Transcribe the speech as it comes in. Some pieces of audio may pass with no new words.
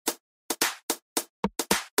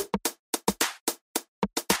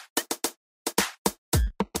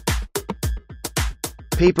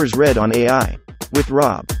Papers read on AI. With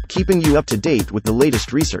Rob, keeping you up to date with the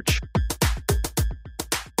latest research.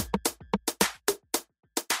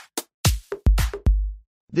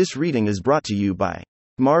 This reading is brought to you by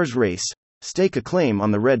Mars Race. Stake a claim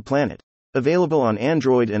on the Red Planet. Available on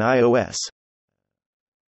Android and iOS.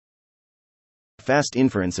 Fast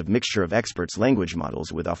inference of mixture of experts language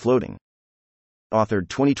models with offloading. Authored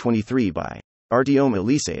 2023 by Artyom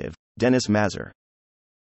Eliseyev, Denis Mazur.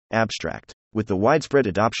 Abstract. With the widespread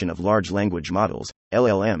adoption of large language models,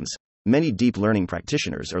 LLMs, many deep learning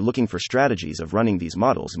practitioners are looking for strategies of running these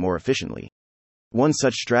models more efficiently. One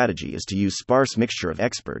such strategy is to use sparse mixture of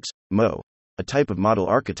experts, MO, a type of model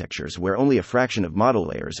architectures where only a fraction of model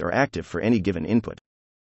layers are active for any given input.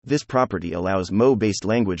 This property allows MO-based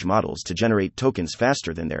language models to generate tokens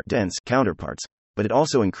faster than their dense counterparts, but it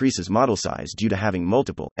also increases model size due to having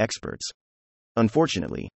multiple experts.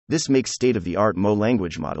 Unfortunately, this makes state-of-the-art MO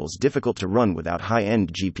language models difficult to run without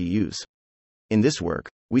high-end GPUs. In this work,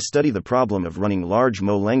 we study the problem of running large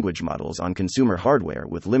MO language models on consumer hardware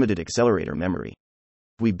with limited accelerator memory.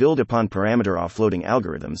 We build upon parameter offloading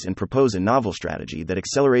algorithms and propose a novel strategy that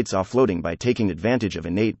accelerates offloading by taking advantage of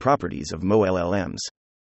innate properties of MO LLMs.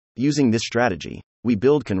 Using this strategy, we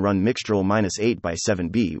can run Mixtral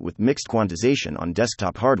 -8x7b with mixed quantization on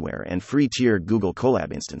desktop hardware and free-tiered Google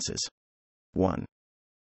Colab instances. 1.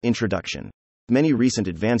 Introduction. Many recent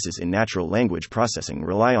advances in natural language processing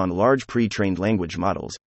rely on large pre-trained language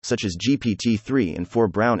models, such as GPT-3 and 4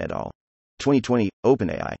 Brown et al. 2020,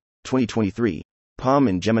 OpenAI, 2023, Palm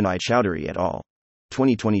and Gemini Chowdhury et al.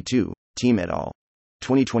 2022, Team et al.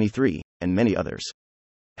 2023, and many others.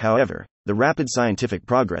 However, the rapid scientific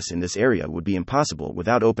progress in this area would be impossible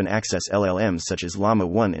without open access LLMs such as Llama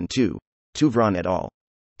 1 and 2, Tuvron et al.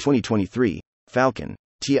 2023, Falcon,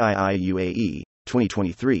 TIIUAE,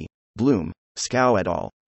 2023, Bloom, Scow et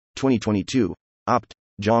al. 2022, Opt,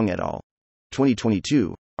 Zhang et al.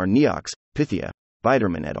 2022, or Neox, Pythia,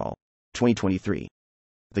 Biderman et al. 2023.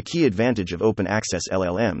 The key advantage of open access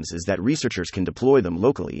LLMs is that researchers can deploy them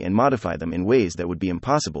locally and modify them in ways that would be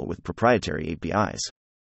impossible with proprietary APIs.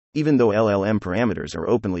 Even though LLM parameters are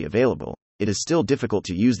openly available, it is still difficult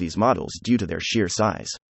to use these models due to their sheer size.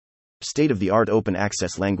 State-of-the-art open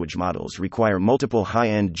access language models require multiple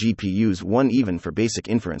high-end GPUs, one even for basic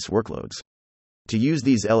inference workloads. To use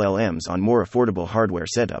these LLMs on more affordable hardware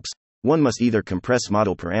setups, one must either compress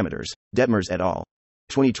model parameters, Detmers et al.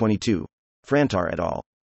 2022, Frantar et al.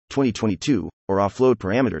 2022, or offload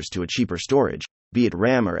parameters to a cheaper storage, be it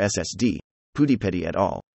RAM or SSD, Pudipedi et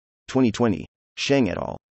al. 2020, Sheng et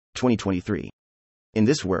al. 2023. In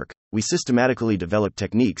this work, we systematically develop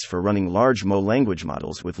techniques for running large MO language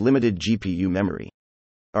models with limited GPU memory.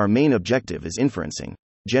 Our main objective is inferencing,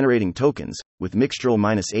 generating tokens, with Mixtral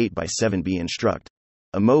 -8x7b instruct,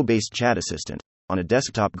 a MO-based chat assistant, on a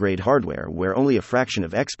desktop-grade hardware where only a fraction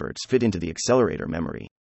of experts fit into the accelerator memory.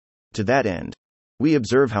 To that end, we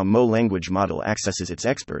observe how MO language model accesses its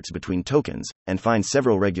experts between tokens, and find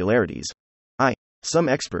several regularities. Some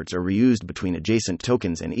experts are reused between adjacent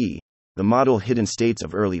tokens and the model hidden states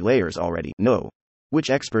of early layers already know which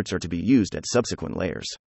experts are to be used at subsequent layers.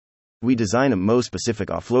 We design a MO-specific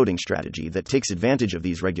offloading strategy that takes advantage of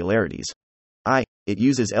these regularities. It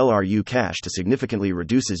uses LRU cache to significantly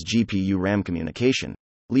reduces GPU RAM communication,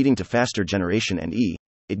 leading to faster generation, and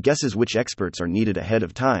it guesses which experts are needed ahead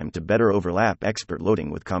of time to better overlap expert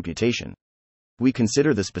loading with computation. We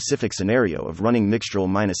consider the specific scenario of running Mixtral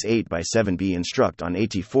 -8x7b instruct on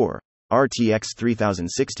AT4, RTX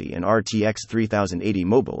 3060 and RTX 3080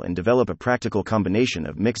 mobile and develop a practical combination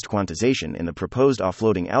of mixed quantization in the proposed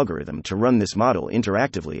offloading algorithm to run this model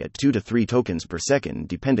interactively at 2 to 3 tokens per second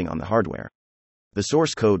depending on the hardware. The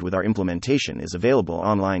source code with our implementation is available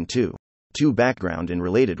online too. 2. Background and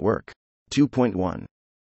related work. 2.1.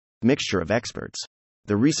 Mixture of experts.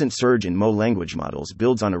 The recent surge in MO language models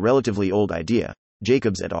builds on a relatively old idea,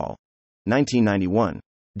 Jacobs et al. 1991,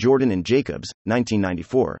 Jordan and Jacobs,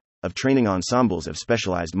 1994, of training ensembles of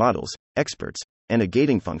specialized models, experts, and a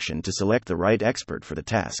gating function to select the right expert for the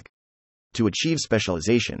task. To achieve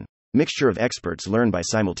specialization, mixture of experts learn by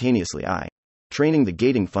simultaneously training the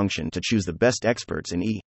gating function to choose the best experts and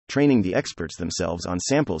training the experts themselves on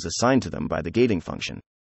samples assigned to them by the gating function.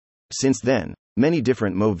 Since then, many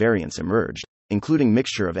different MO variants emerged, including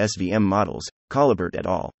mixture of SVM models, Collibert et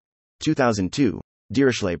al. 2002,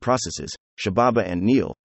 Dirichlet processes, Shababa and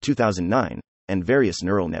Neal, 2009, and various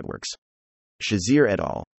neural networks. Shazir et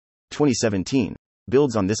al. 2017,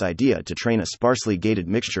 builds on this idea to train a sparsely gated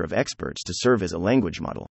mixture of experts to serve as a language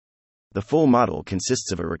model. The full model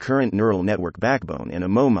consists of a recurrent neural network backbone and a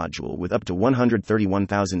MO module with up to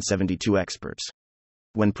 131,072 experts.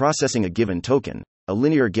 When processing a given token, a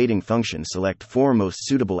linear gating function select 4 most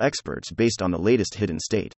suitable experts based on the latest hidden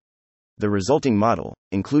state. The resulting model,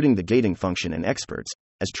 including the gating function and experts,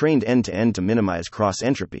 is trained end-to-end to minimize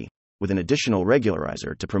cross-entropy, with an additional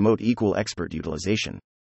regularizer to promote equal expert utilization.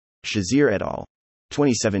 Shazir et al.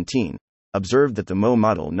 2017 observed that the MO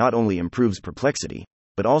model not only improves perplexity,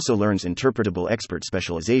 but also learns interpretable expert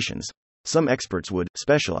specializations. Some experts would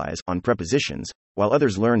specialize on prepositions, while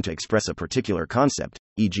others learn to express a particular concept,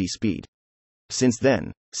 e.g., speed. Since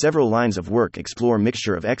then, several lines of work explore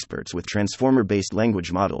mixture of experts with transformer-based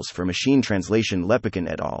language models for machine translation. Lepican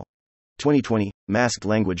et al. 2020, masked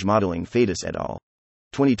language modeling. Fadis et al.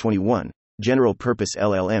 2021, general-purpose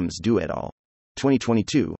LLMs. Du et al.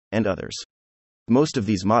 2022, and others. Most of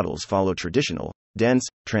these models follow traditional, dense,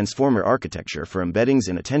 transformer architecture for embeddings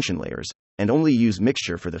in attention layers, and only use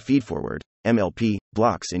mixture for the feedforward, MLP,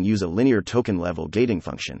 blocks and use a linear token-level gating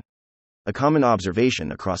function. A common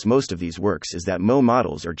observation across most of these works is that MO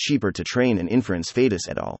models are cheaper to train and inference. Fadis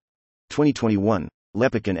et al. 2021,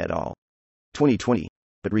 Lepican et al. 2020,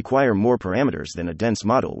 but require more parameters than a dense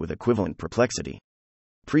model with equivalent perplexity.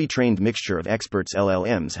 Pre-trained mixture of experts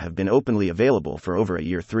LLMs have been openly available for over a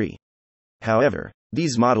year. 3. However,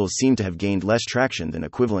 these models seem to have gained less traction than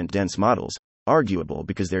equivalent dense models, arguable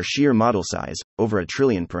because their sheer model size, over a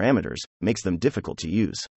trillion parameters, makes them difficult to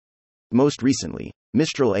use. Most recently,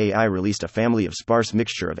 Mistral AI released a family of sparse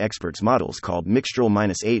mixture of experts models called Mixtral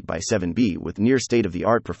 -8x7b with near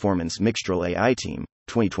state-of-the-art performance. Mixtral AI Team,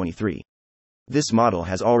 2023. This model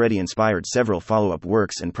has already inspired several follow-up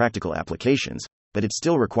works and practical applications, but it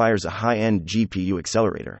still requires a high-end GPU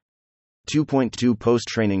accelerator. 2.2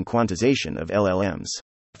 Post-training quantization of LLMs.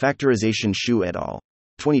 Factorization. Xu et al.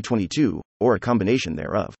 2022, or a combination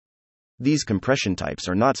thereof. These compression types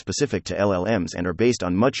are not specific to LLMs and are based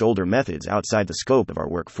on much older methods outside the scope of our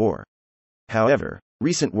work. 4. However,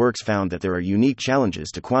 recent works found that there are unique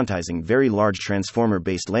challenges to quantizing very large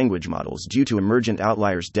transformer-based language models due to emergent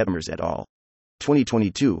outliers. Detmers et al.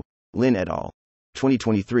 2022, Lin et al.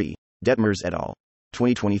 2023, Detmers et al.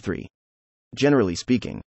 2023. Generally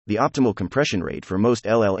speaking, the optimal compression rate for most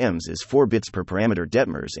LLMs is 4 bits per parameter.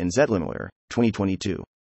 Detmers and Zetlimower, 2022.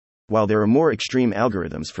 While there are more extreme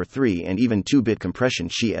algorithms for 3 and even 2-bit compression.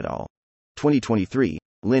 Xi et al. 2023,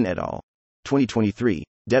 Lin et al. 2023,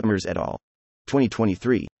 Detmers et al.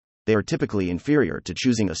 2023, they are typically inferior to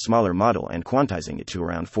choosing a smaller model and quantizing it to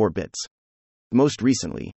around 4 bits. Most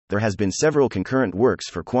recently, there has been several concurrent works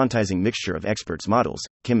for quantizing mixture of experts models.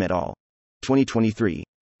 Kim et al. 2023,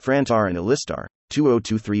 Frantar and Elistar,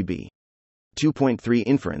 2023b. 2.3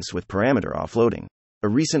 Inference with parameter offloading. A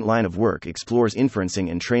recent line of work explores inferencing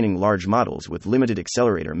and training large models with limited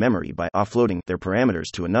accelerator memory by offloading their parameters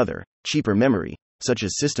to another, cheaper memory, such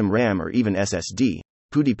as system RAM or even SSD.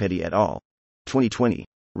 Pudipedi et al. 2020,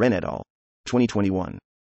 Ren et al. 2021.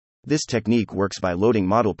 This technique works by loading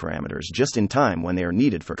model parameters just in time when they are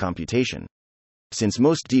needed for computation. Since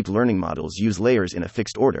most deep learning models use layers in a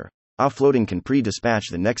fixed order, offloading can pre-dispatch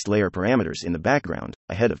the next layer parameters in the background,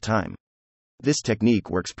 ahead of time. This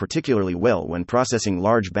technique works particularly well when processing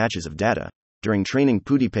large batches of data. During training.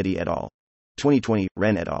 Pudipedi et al. 2020,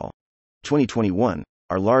 Ren et al. 2021,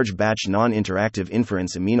 are large batch non-interactive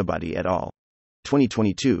inference. Aminabadi et al.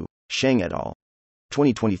 2022, Sheng et al.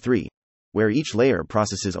 2023, where each layer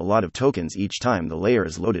processes a lot of tokens each time the layer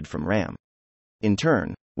is loaded from RAM. In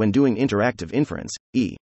turn, when doing interactive inference,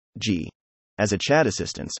 e.g., as a chat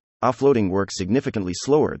assistance, offloading works significantly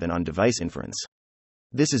slower than on-device inference.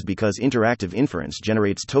 This is because interactive inference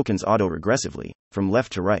generates tokens auto-regressively, from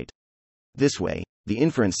left to right. This way, the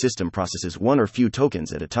inference system processes one or few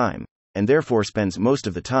tokens at a time, and therefore spends most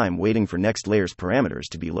of the time waiting for next layer's parameters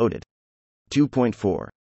to be loaded. 2.4.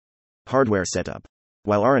 Hardware setup.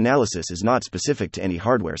 While our analysis is not specific to any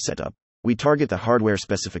hardware setup, we target the hardware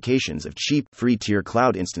specifications of cheap, free-tier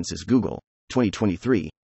cloud instances. Google, 2023,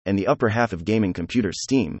 and the upper half of gaming computers.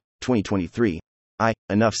 Steam, 2023.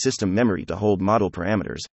 Enough system memory to hold model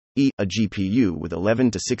parameters, a GPU with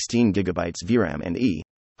 11 to 16 GB VRAM and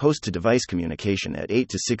host-to-device communication at 8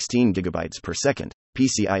 to 16 GB per second,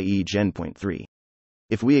 PCIe Gen.3.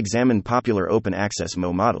 If we examine popular open-access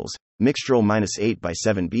MO models, Mixtral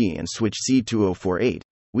 -8x7b and Switch C2048,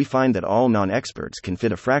 we find that all non-experts can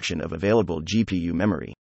fit a fraction of available GPU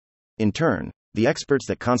memory. In turn, the experts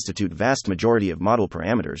that constitute vast majority of model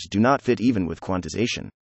parameters do not fit even with quantization.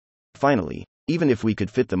 Finally, even if we could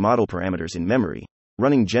fit the model parameters in memory,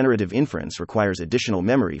 running generative inference requires additional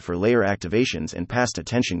memory for layer activations and past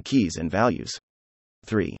attention keys and values.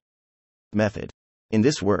 3. Method. In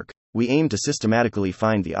this work, we aim to systematically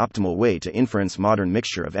find the optimal way to inference modern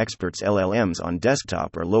mixture of experts LLMs on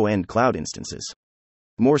desktop or low-end cloud instances.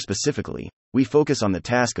 More specifically, we focus on the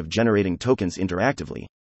task of generating tokens interactively,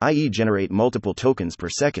 i.e., generate multiple tokens per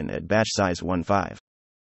second at batch size 1.5.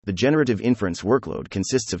 The generative inference workload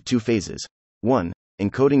consists of two phases: 1.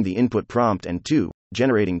 Encoding the input prompt, and 2.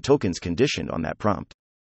 Generating tokens conditioned on that prompt.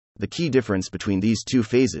 The key difference between these two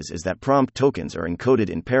phases is that prompt tokens are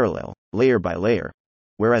encoded in parallel, layer by layer,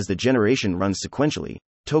 whereas the generation runs sequentially,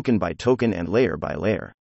 token by token and layer by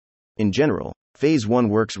layer. In general, phase 1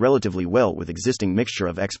 works relatively well with existing mixture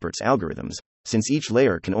of experts algorithms, since each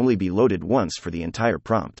layer can only be loaded once for the entire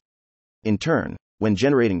prompt. In turn, when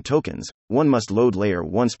generating tokens, one must load layer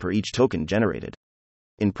once per each token generated.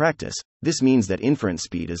 In practice, this means that inference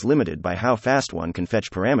speed is limited by how fast one can fetch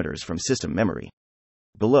parameters from system memory.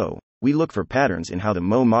 Below, we look for patterns in how the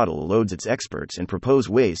MO model loads its experts and propose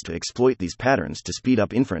ways to exploit these patterns to speed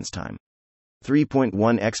up inference time.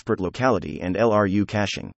 3.1 Expert locality and LRU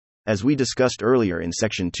caching. As we discussed earlier in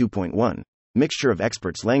section 2.1, mixture of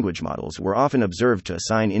experts language models were often observed to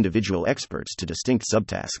assign individual experts to distinct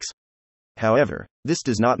subtasks. However, this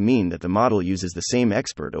does not mean that the model uses the same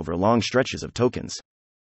expert over long stretches of tokens.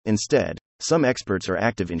 Instead, some experts are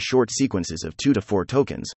active in short sequences of 2 to 4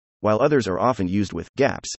 tokens, while others are often used with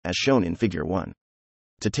gaps, as shown in Figure 1.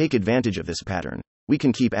 To take advantage of this pattern, we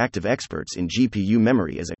can keep active experts in GPU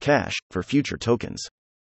memory as a cache for future tokens.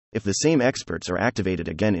 If the same experts are activated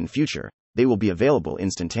again in future, they will be available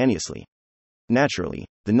instantaneously. Naturally,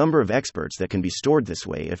 the number of experts that can be stored this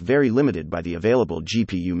way is very limited by the available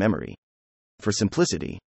GPU memory. For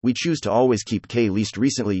simplicity, we choose to always keep k least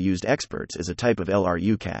recently used experts as a type of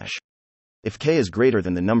LRU cache. If k is greater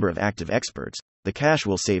than the number of active experts, the cache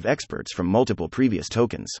will save experts from multiple previous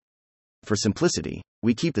tokens. For simplicity,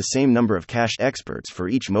 we keep the same number of cached experts for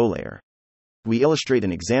each MO layer. We illustrate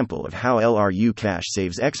an example of how LRU cache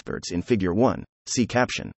saves experts in Figure 1, see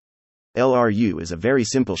caption. LRU is a very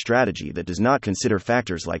simple strategy that does not consider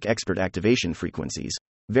factors like expert activation frequencies,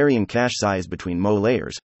 varying cache size between MO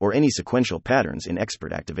layers, or any sequential patterns in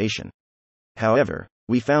expert activation. However,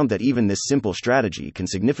 we found that even this simple strategy can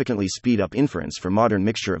significantly speed up inference for modern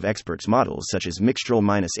mixture of experts models such as Mixtral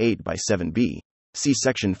 -8x7b. See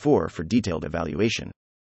section 4 for detailed evaluation.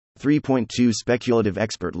 3.2 Speculative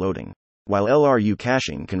expert loading. While LRU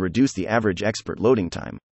caching can reduce the average expert loading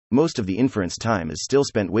time, most of the inference time is still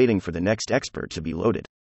spent waiting for the next expert to be loaded.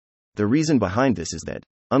 The reason behind this is that,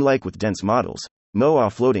 unlike with dense models, MO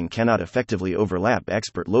offloading cannot effectively overlap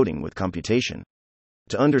expert loading with computation.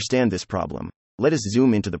 To understand this problem, let us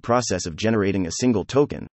zoom into the process of generating a single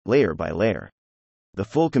token, layer by layer. The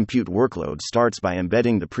full compute workload starts by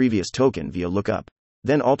embedding the previous token via lookup,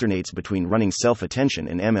 then alternates between running self-attention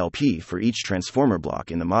and MLP for each transformer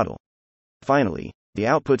block in the model. Finally, the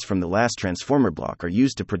outputs from the last transformer block are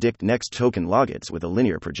used to predict next token logits with a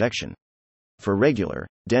linear projection. For regular,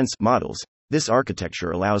 dense models, this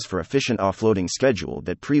architecture allows for efficient offloading schedule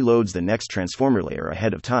that preloads the next transformer layer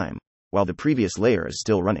ahead of time, while the previous layer is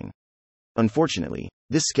still running. Unfortunately,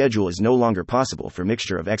 this schedule is no longer possible for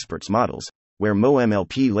mixture of experts models, where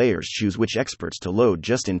MO-MLP layers choose which experts to load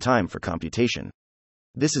just in time for computation.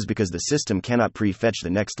 This is because the system cannot pre-fetch the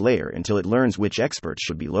next layer until it learns which experts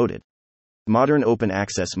should be loaded. Modern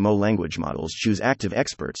open-access MO language models choose active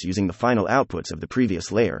experts using the final outputs of the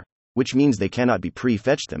previous layer, which means they cannot be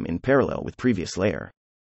pre-fetched them in parallel with previous layer.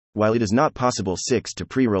 While it is not possible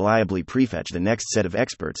to reliably prefetch the next set of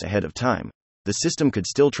experts ahead of time, the system could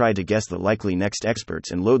still try to guess the likely next experts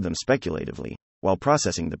and load them speculatively, while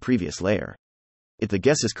processing the previous layer. If the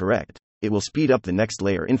guess is correct, it will speed up the next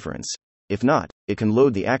layer inference. If not, it can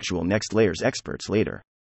load the actual next layer's experts later.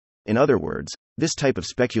 In other words, this type of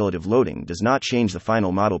speculative loading does not change the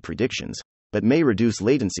final model predictions, but may reduce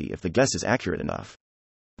latency if the guess is accurate enough.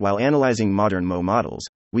 While analyzing modern MO models,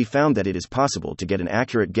 we found that it is possible to get an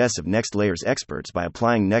accurate guess of next layer's experts by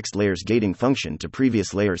applying next layer's gating function to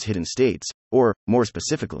previous layer's hidden states, or, more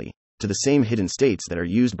specifically, to the same hidden states that are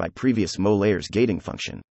used by previous MO layer's gating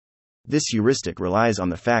function. This heuristic relies on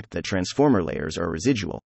the fact that transformer layers are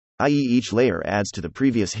residual, i.e., each layer adds to the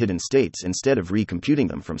previous hidden states instead of recomputing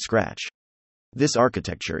them from scratch. This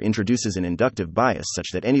architecture introduces an inductive bias such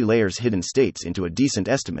that any layer's hidden states into a decent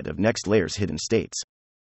estimate of next layer's hidden states.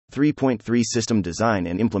 3.3 System design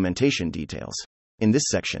and implementation details. In this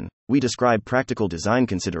section, we describe practical design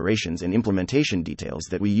considerations and implementation details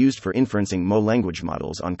that we used for inferencing MO language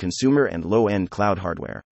models on consumer and low-end cloud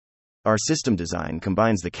hardware. Our system design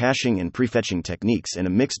combines the caching and prefetching techniques in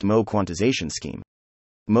a mixed MO quantization scheme.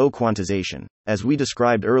 MO quantization. As we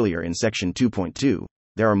described earlier in section 2.2,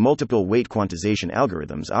 there are multiple weight quantization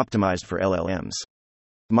algorithms optimized for LLMs.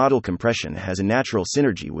 Model compression has a natural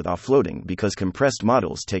synergy with offloading because compressed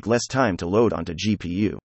models take less time to load onto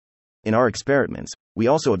GPU. In our experiments, we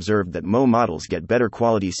also observed that MO models get better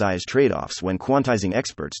quality size trade-offs when quantizing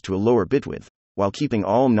experts to a lower bit width, while keeping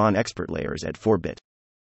all non-expert layers at 4-bit.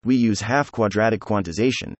 We use half-quadratic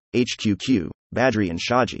quantization, HQQ, Badri and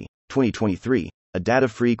Shaji, 2023, a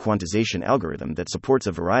data-free quantization algorithm that supports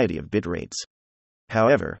a variety of bit rates.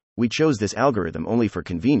 However, we chose this algorithm only for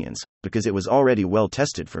convenience, because it was already well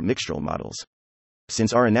tested for mixtural models.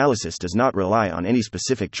 Since our analysis does not rely on any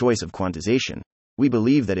specific choice of quantization, we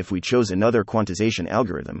believe that if we chose another quantization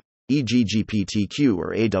algorithm, e.g. GPTQ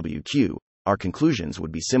or AWQ, our conclusions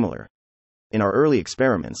would be similar. In our early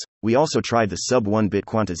experiments, we also tried the sub-1-bit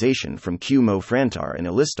quantization from QMO Frantar and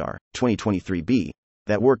Elistar, 2023b,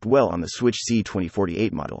 that worked well on the Switch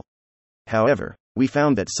C2048 model. However, we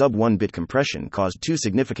found that sub-1-bit compression caused too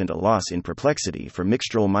significant a loss in perplexity for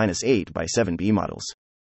mixtural -8x7b models.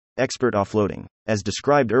 Expert offloading. As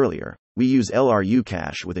described earlier, we use LRU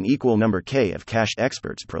cache with an equal number k of cached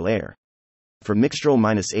experts per layer. For mixtural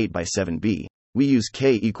 -8x7b, we use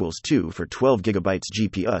k equals 2 for 12 GB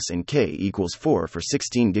GPUs and k equals 4 for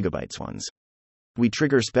 16 GB ones. We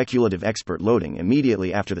trigger speculative expert loading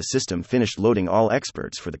immediately after the system finished loading all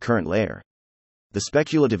experts for the current layer. The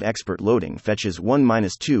speculative expert loading fetches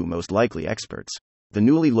 1-2 most likely experts. The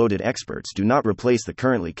newly loaded experts do not replace the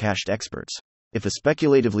currently cached experts. If a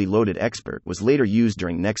speculatively loaded expert was later used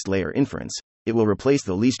during next layer inference, it will replace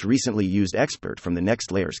the least recently used expert from the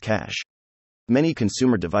next layer's cache. Many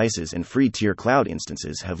consumer devices and free-tier cloud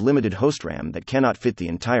instances have limited host RAM that cannot fit the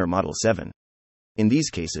entire Model 7. In these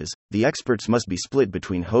cases, the experts must be split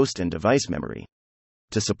between host and device memory.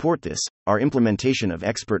 To support this, our implementation of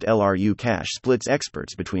expert LRU cache splits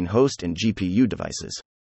experts between host and GPU devices.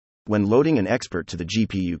 When loading an expert to the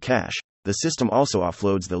GPU cache, the system also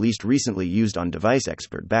offloads the least recently used on-device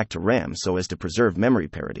expert back to RAM so as to preserve memory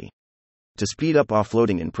parity. To speed up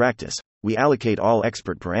offloading in practice, we allocate all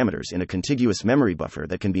expert parameters in a contiguous memory buffer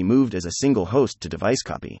that can be moved as a single host-to-device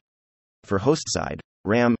copy. For host side,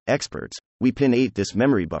 RAM, experts, we pin 8 this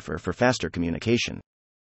memory buffer for faster communication.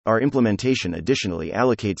 Our implementation additionally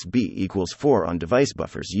allocates B equals 4 on-device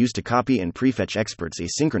buffers used to copy and prefetch experts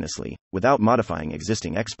asynchronously, without modifying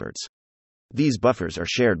existing experts. These buffers are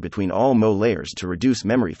shared between all MO layers to reduce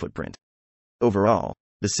memory footprint. Overall,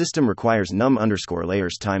 the system requires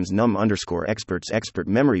num_layers times num_experts expert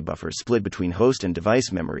memory buffers split between host and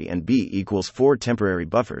device memory and B equals 4 temporary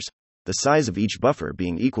buffers, the size of each buffer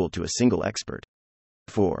being equal to a single expert.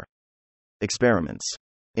 4. Experiments.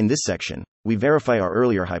 In this section, we verify our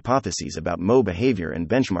earlier hypotheses about MO behavior and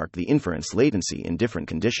benchmark the inference latency in different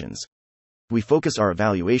conditions. We focus our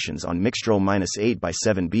evaluations on mixtural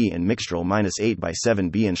 -8x7b and mixtural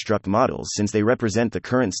 -8x7b instruct models since they represent the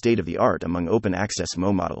current state of the art among open access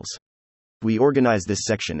MO models. We organize this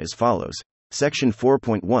section as follows. Section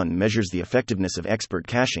 4.1 measures the effectiveness of expert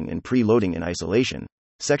caching and preloading in isolation.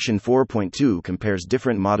 Section 4.2 compares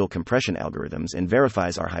different model compression algorithms and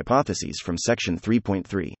verifies our hypotheses from Section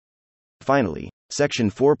 3.3. Finally,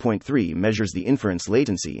 Section 4.3 measures the inference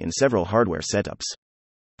latency in several hardware setups.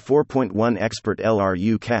 4.1 Expert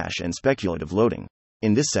LRU cache and speculative loading.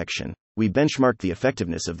 In this section, we benchmark the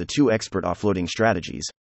effectiveness of the two expert offloading strategies,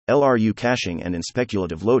 LRU caching and in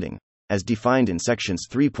speculative loading, as defined in sections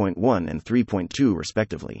 3.1 and 3.2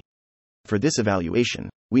 respectively. For this evaluation,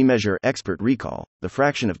 we measure expert recall, the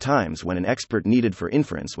fraction of times when an expert needed for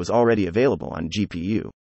inference was already available on GPU.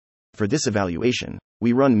 For this evaluation,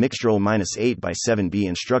 we run mixtural -8x7b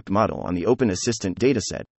instruct model on the Open Assistant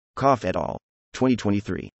dataset, Koff et al.,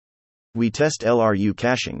 2023. We test LRU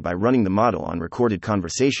caching by running the model on recorded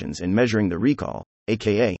conversations and measuring the recall,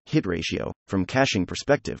 aka hit ratio, from caching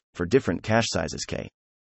perspective, for different cache sizes k.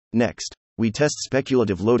 Next, we test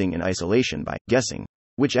speculative loading in isolation by guessing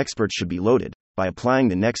which experts should be loaded, by applying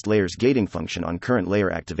the next layer's gating function on current layer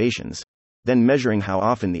activations, then measuring how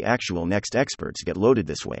often the actual next experts get loaded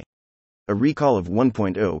this way. A recall of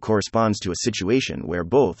 1.0 corresponds to a situation where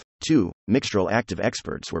both, 2, mixtural active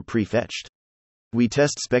experts were prefetched. We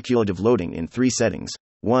test speculative loading in 3 settings,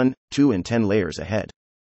 1, 2 and 10 layers ahead.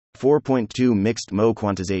 4.2 Mixed MO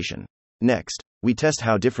quantization. Next, we test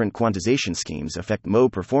how different quantization schemes affect MO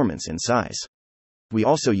performance and size. We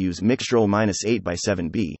also use mixtural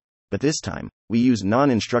 -8x7b, but this time, we use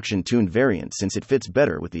non-instruction tuned variant since it fits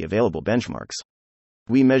better with the available benchmarks.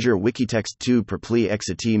 We measure Wikitext 2 per pli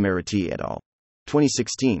exit Meriti et al.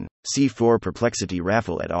 2016, C4 perplexity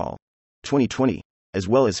Raffel et al. 2020, as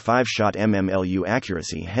well as 5-shot MMLU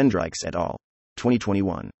accuracy Hendrikes et al.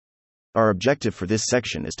 2021. Our objective for this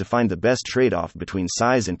section is to find the best trade-off between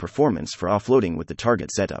size and performance for offloading with the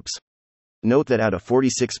target setups. Note that out of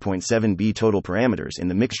 46.7b total parameters in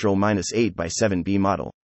the mixtural -8x7b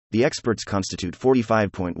model, the experts constitute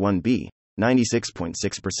 45.1b,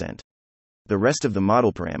 96.6%. The rest of the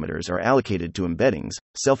model parameters are allocated to embeddings,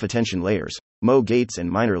 self-attention layers, Mo gates, and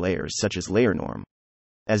minor layers such as layer norm.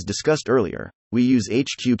 As discussed earlier, we use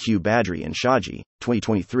HQQ Badri and Shaji,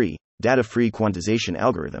 2023, data-free quantization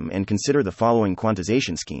algorithm and consider the following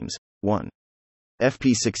quantization schemes. 1.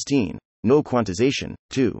 FP16, no quantization.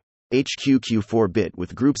 2. HQQ 4-bit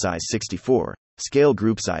with group size 64, scale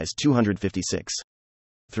group size 256.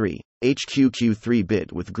 3. HQQ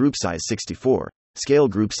 3-bit with group size 64, scale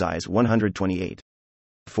group size 128.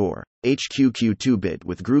 4. HQQ 2-bit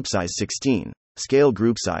with group size 16, scale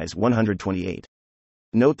group size 128.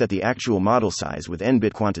 Note that the actual model size with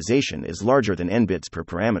n-bit quantization is larger than n bits per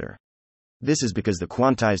parameter. This is because the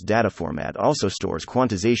quantized data format also stores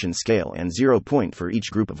quantization scale and 0 point for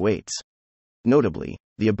each group of weights. Notably,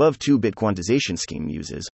 the above 2-bit quantization scheme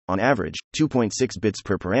uses, on average, 2.6 bits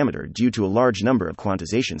per parameter due to a large number of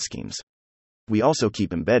quantization schemes. We also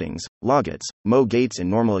keep embeddings, logits, Mo gates,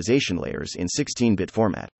 and normalization layers in 16-bit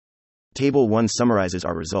format. Table 1 summarizes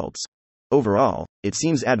our results. Overall, it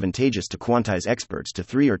seems advantageous to quantize experts to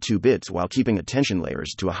 3 or 2 bits while keeping attention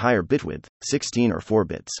layers to a higher bit width, 16 or 4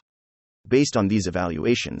 bits. Based on these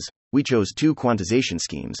evaluations, we chose 2 quantization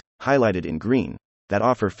schemes, highlighted in green, that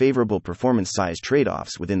offer favorable performance size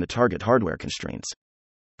trade-offs within the target hardware constraints.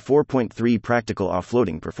 4.3 Practical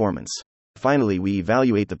offloading performance. Finally, we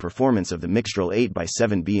evaluate the performance of the Mixtral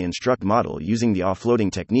 8x7b instruct model using the offloading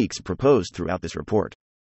techniques proposed throughout this report.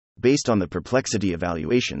 Based on the perplexity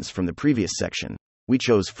evaluations from the previous section, we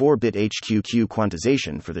chose 4-bit HQQ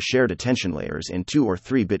quantization for the shared attention layers and 2 or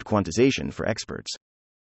 3-bit quantization for experts.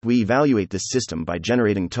 We evaluate this system by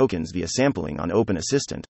generating tokens via sampling on Open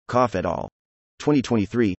Assistant, Koff et al.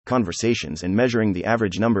 2023, conversations, and measuring the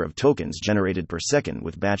average number of tokens generated per second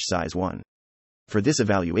with batch size 1. For this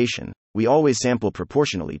evaluation, we always sample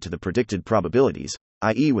proportionally to the predicted probabilities,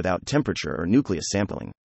 i.e., without temperature or nucleus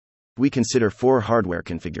sampling. We consider 4 hardware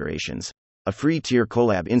configurations: a free tier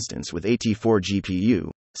Colab instance with AT4 GPU,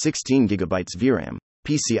 16GB VRAM,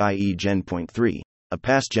 PCIe Gen 3, a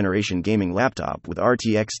past generation gaming laptop with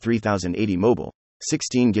RTX 3080 mobile,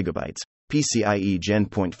 16GB, PCIe Gen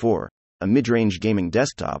 4, a mid-range gaming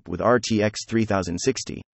desktop with RTX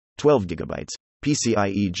 3060, 12GB,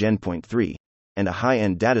 PCIe Gen 3, and a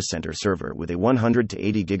high-end data center server with a 100 to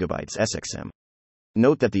 80GB SXM.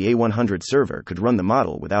 Note that the A100 server could run the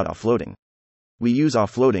model without offloading. We use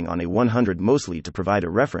offloading on A100 mostly to provide a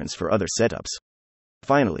reference for other setups.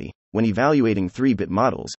 Finally, when evaluating 3-bit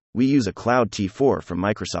models, we use a Cloud T4 from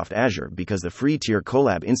Microsoft Azure because the free tier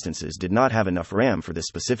Colab instances did not have enough RAM for this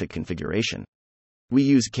specific configuration. We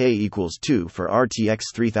use K equals 2 for RTX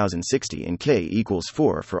 3060 and K equals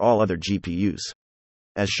 4 for all other GPUs.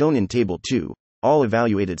 As shown in Table 2, all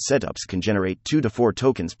evaluated setups can generate 2 to 4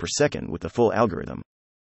 tokens per second with the full algorithm.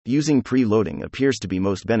 Using pre-loading appears to be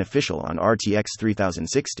most beneficial on RTX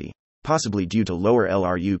 3060, possibly due to lower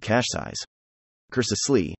LRU cache size.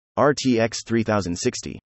 Conversely, RTX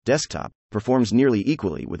 3060 desktop performs nearly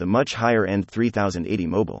equally with a much higher-end 3080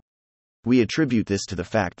 mobile. We attribute this to the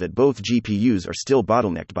fact that both GPUs are still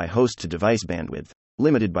bottlenecked by host-to-device bandwidth,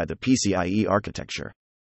 limited by the PCIe architecture.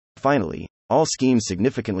 Finally, all schemes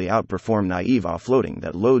significantly outperform naive offloading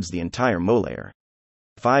that loads the entire Mo layer.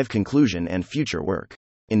 5. Conclusion and future work.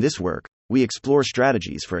 In this work, we explore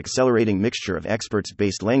strategies for accelerating mixture of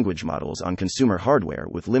experts-based language models on consumer hardware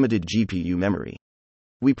with limited GPU memory.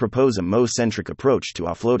 We propose a Mo-centric approach to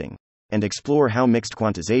offloading, and explore how mixed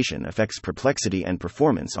quantization affects perplexity and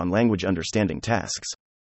performance on language understanding tasks.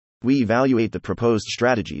 We evaluate the proposed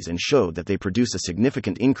strategies and show that they produce a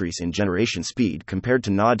significant increase in generation speed compared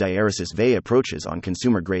to NA-Diaresis-VE approaches on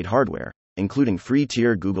consumer-grade hardware, including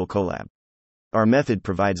free-tier Google Colab. Our method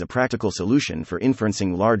provides a practical solution for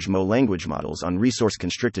inferencing large Mo language models on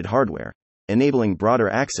resource-constricted hardware, enabling broader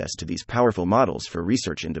access to these powerful models for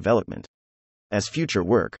research and development. As future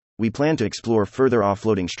work, we plan to explore further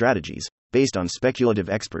offloading strategies, based on speculative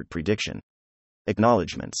expert prediction.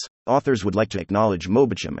 Acknowledgements. Authors would like to acknowledge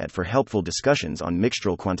Mobicham for helpful discussions on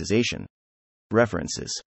mixtral quantization.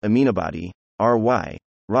 References: Aminabadi, R.Y.,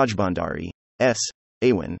 Rajbandari, S.,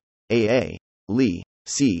 Awan, A.A., Lee,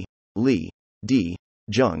 C., Lee, D.,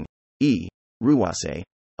 Jung, E., Ruwase,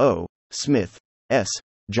 O., Smith, S.,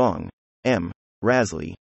 Zhang, M.,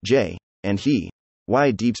 Rasley, J., and He,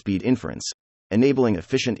 Y. Deep-speed inference, enabling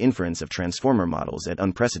efficient inference of transformer models at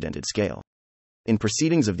unprecedented scale. In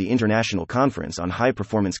Proceedings of the International Conference on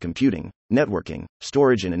High-Performance Computing, Networking,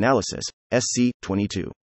 Storage and Analysis, SC,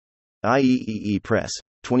 22. IEEE Press,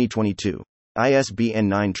 2022. ISBN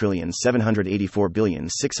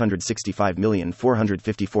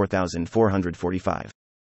 9784665454445.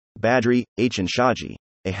 Badri, H. and Shaji,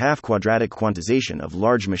 A half-quadratic quantization of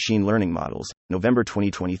large machine learning models, November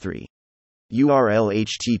 2023. URL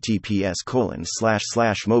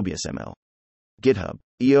https://mobiusml. GitHub,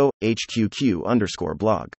 EO,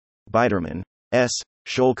 HQQ_blog. Biderman, S.,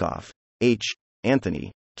 Sholkoff, H.,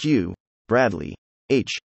 Anthony, Q., Bradley,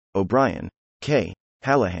 H., O'Brien, K.,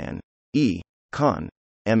 Hallahan, E., Khan,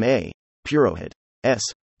 M.A., Purohit, S.,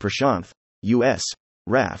 Prashanth, U.S.,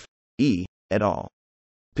 Raf, E., et al.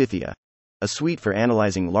 Pythia. A suite for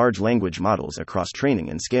analyzing large language models across training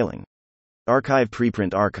and scaling. Archive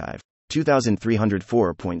preprint archive.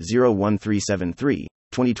 2304.01373,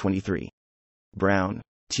 2023. Brown,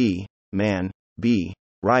 T., Mann, B.,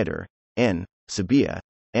 Ryder, N., Sabia,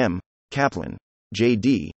 M., Kaplan,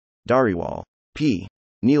 J.D., Dhariwal, P.,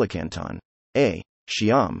 Neelakantan, A.,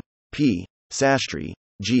 Shyam, P., Sastry,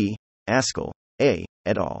 G., Askell, A.,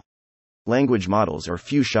 et al. Language models or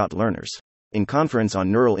few-shot learners. In Conference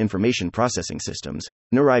on Neural Information Processing Systems,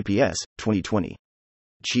 NeurIPS, 2020.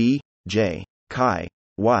 Chi, J., Kai,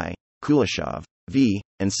 Y., Kuleshov, V.,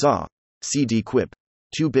 and Saw, C.D. Quip,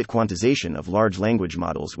 2-bit quantization of large language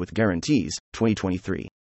models with guarantees, 2023.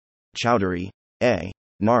 Chowdhury, A.,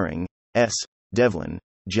 Naring, S., Devlin,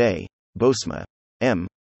 J., Bosma, M.,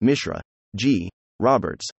 Mishra, G.,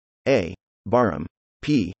 Roberts, A., Barham,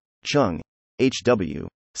 P., Chung, H.W.,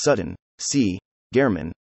 Sutton, C.,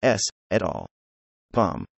 Gehrman, S., et al.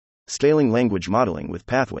 POM. Scaling Language Modeling with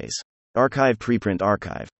Pathways. Archive preprint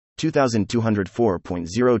archive.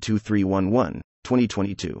 2204.02311,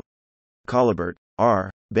 2022. Collibert,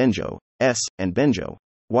 R., Benjo, S., and Benjo,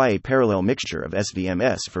 Y. A parallel mixture of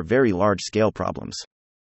SVMs for very large-scale problems.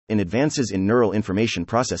 In Advances in Neural Information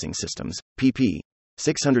Processing Systems, pp.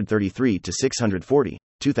 633-640,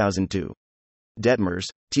 2002. Detmers,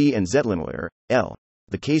 T. and Zetlimoyer, L.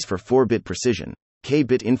 The Case for 4-Bit Precision,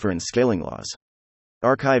 K-Bit Inference Scaling Laws.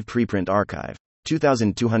 Archive preprint archive.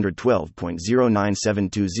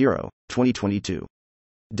 2212.09720, 2022.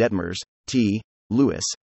 Detmers, T., Lewis,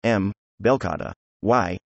 M., Belkada,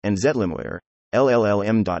 Y., and Zetlimoyer,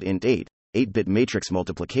 LLM.int 8, 8-bit matrix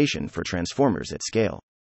multiplication for transformers at scale.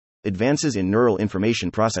 Advances in Neural Information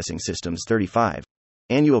Processing Systems 35.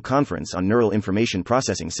 Annual Conference on Neural Information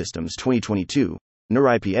Processing Systems 2022,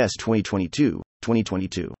 NeurIPS 2022,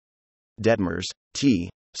 2022. Detmers, T.,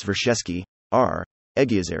 Svershesky, R.,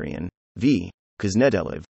 Egiazarian, V.,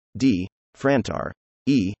 Kuznetsov, D., Frantar,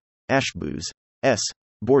 E., Ashbuz, S.,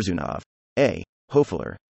 Borzunov, A.,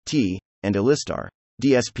 Hofeler, T., and Elistar,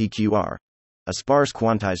 DSPQR. A sparse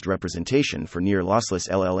quantized representation for near-lossless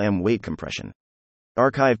LLM weight compression.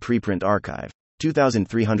 Archive preprint archive.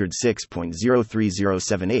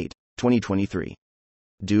 2306.03078, 2023.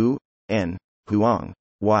 Du, N., Huang,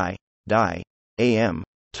 Y., Dai, A.M.,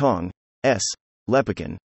 Tong, S.,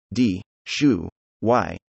 Lepikin, D., Shu,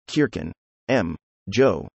 Y., Kirkin, M.,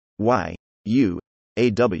 Zhou, Y., U,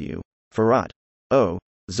 A.W., Farhat, O.,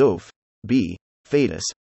 Zof, B., Fadis,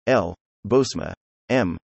 L., Bosma,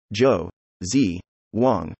 M., Zhou, Z.,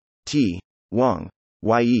 Wang, T., Wang,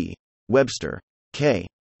 Y.E., Webster, K.,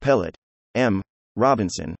 Pellet, M.,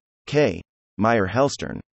 Robinson, K.,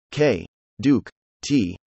 Meyer-Hellstern, K., Duke,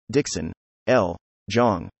 T., Dixon, L.,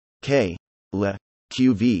 Zhang, K., Le,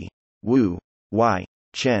 Q.V., Wu, Y.,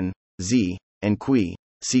 Chen, Z., and Kui,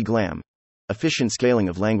 C. Glam. Efficient Scaling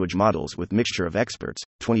of Language Models with Mixture of Experts,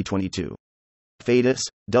 2022. Fadis,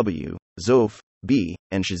 W., Zof, B.,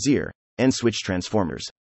 and Shazir, N. Switch Transformers.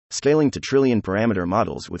 Scaling to trillion-parameter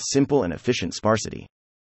models with simple and efficient sparsity.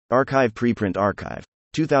 Archive preprint archive.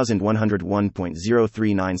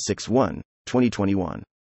 2101.03961, 2021.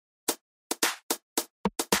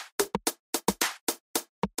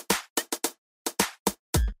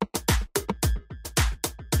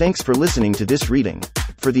 Thanks for listening to this reading.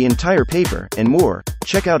 For the entire paper and more,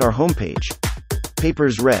 check out our homepage,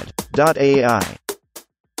 papersread.ai.